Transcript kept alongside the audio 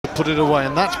put it away,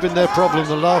 and that's been their problem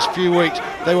the last few weeks.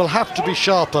 They will have to be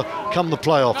sharper come the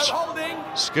playoffs.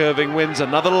 Skirving wins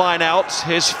another line out.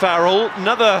 Here's Farrell,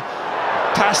 another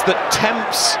pass that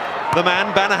tempts the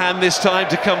man, Banahan, this time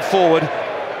to come forward.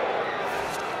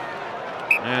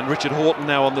 And Richard Horton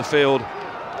now on the field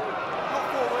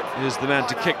is the man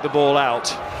to kick the ball out.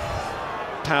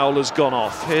 Powell has gone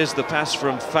off. Here's the pass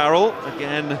from Farrell,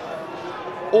 again,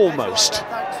 almost.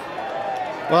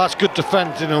 Well, that's good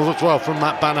defending as well from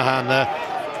Matt Banahan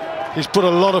there. He's put a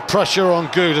lot of pressure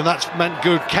on Goode, and that's meant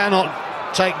Goode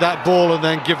cannot take that ball and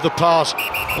then give the pass.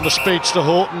 And the speedster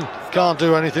Horton can't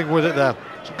do anything with it there.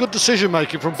 It's good decision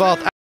making from Bath.